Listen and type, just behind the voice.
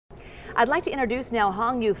I'd like to introduce now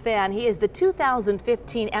Hongyou Fan. He is the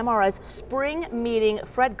 2015 MRS Spring Meeting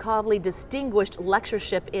Fred Kavli Distinguished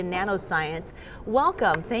Lectureship in Nanoscience.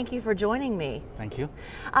 Welcome. Thank you for joining me. Thank you.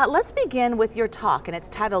 Let's begin with your talk, and it's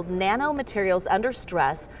titled Nanomaterials Under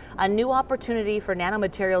Stress, a new opportunity for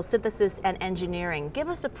nanomaterials synthesis and engineering. Give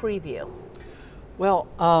us a preview. Well,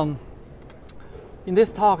 in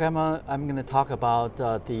this talk, I'm going to talk about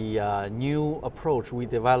the new approach we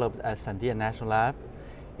developed at Sandia National Lab.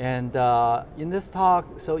 And in this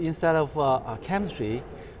talk, so instead of chemistry,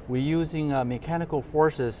 we're using mechanical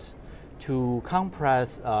forces to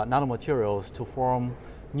compress nanomaterials to form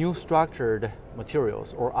new structured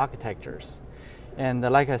materials or architectures. And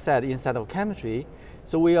like I said, instead of chemistry,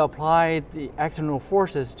 so we applied the external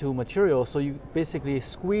forces to materials, so you basically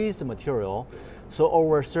squeeze the material. So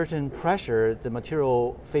over a certain pressure, the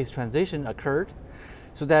material phase transition occurred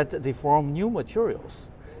so that they form new materials.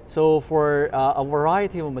 So for a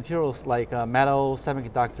variety of materials like metal,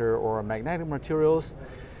 semiconductor, or magnetic materials,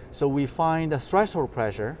 so we find a threshold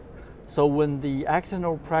pressure. So when the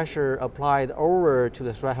external pressure applied over to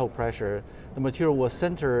the threshold pressure, the material will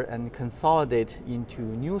center and consolidate into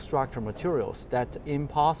new structured materials that's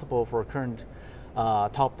impossible for current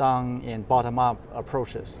top-down and bottom-up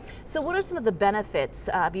approaches. So what are some of the benefits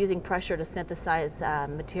of using pressure to synthesize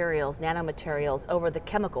materials, nanomaterials, over the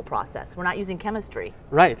chemical process? We're not using chemistry.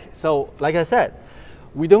 Right. So like I said,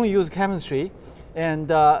 we don't use chemistry. And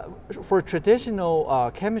for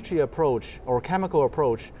traditional chemistry approach or chemical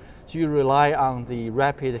approach, so you rely on the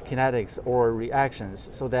rapid kinetics or reactions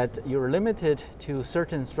so that you're limited to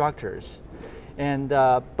certain structures. And,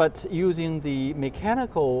 but using the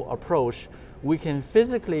mechanical approach, we can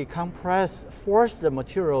physically force the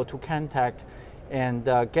material to contact and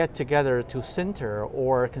get together to center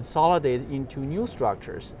or consolidate into new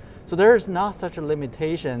structures. So there is not such a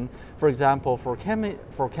limitation. For example, for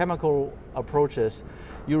chemical approaches,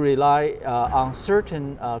 you rely on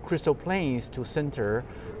certain crystal planes to center,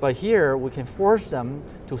 but here we can force them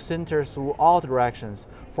to center through all directions,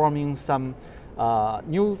 forming some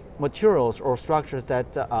new materials or structures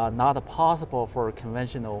that are not possible for a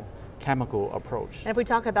conventional chemical approach. And if we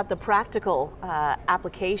talk about the practical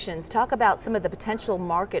applications, talk about some of the potential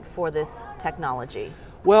market for this technology.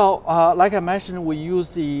 Well, like I mentioned, we use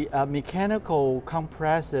the mechanical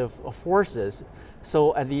compressive forces.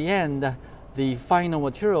 So at the end, the final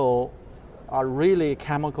material are really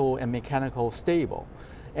chemical and mechanical stable.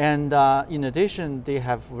 And in addition, they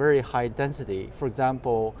have very high density. For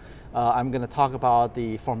example, I'm going to talk about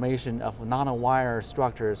the formation of nanowire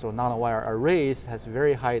structures or nanowire arrays has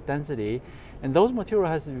very high density. And those materials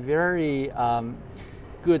has very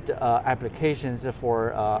good applications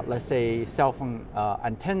for, let's say, cell phone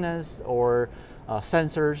antennas or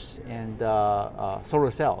sensors and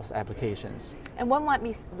solar cells applications. And when might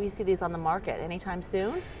we see these on the market? Anytime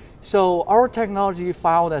soon? So our technology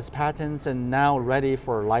filed as patents and now ready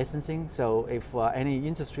for licensing. So if any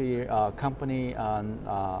industry company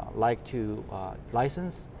like to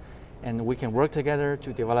license, and we can work together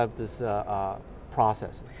to develop this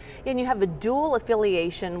process. And you have a dual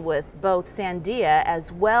affiliation with both Sandia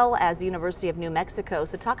as well as the University of New Mexico.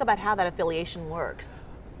 So talk about how that affiliation works.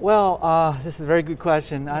 Well, this is a very good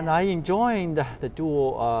question, and I enjoyed the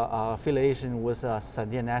dual affiliation with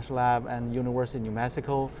Sandia National Lab and University of New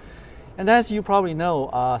Mexico. And as you probably know,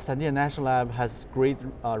 Sandia National Lab has great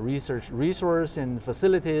research resource and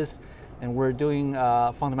facilities, and we're doing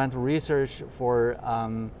fundamental research for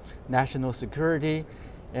national security.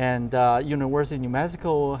 And University of New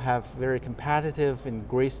Mexico have very competitive and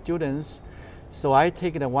great students, so I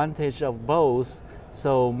take advantage of both.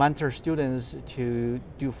 So mentor students to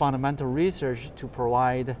do fundamental research to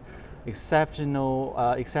provide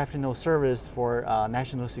exceptional service for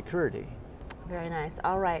national security. Very nice.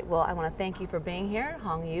 All right. Well, I want to thank you for being here,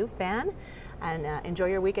 Hongyou Fan, and enjoy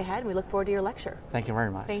your week ahead. We look forward to your lecture. Thank you very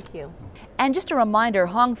much. Thank you. And just a reminder,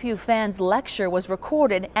 Hongyou Fan's lecture was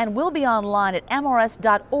recorded and will be online at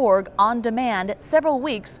mrs.org on demand several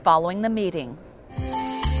weeks following the meeting.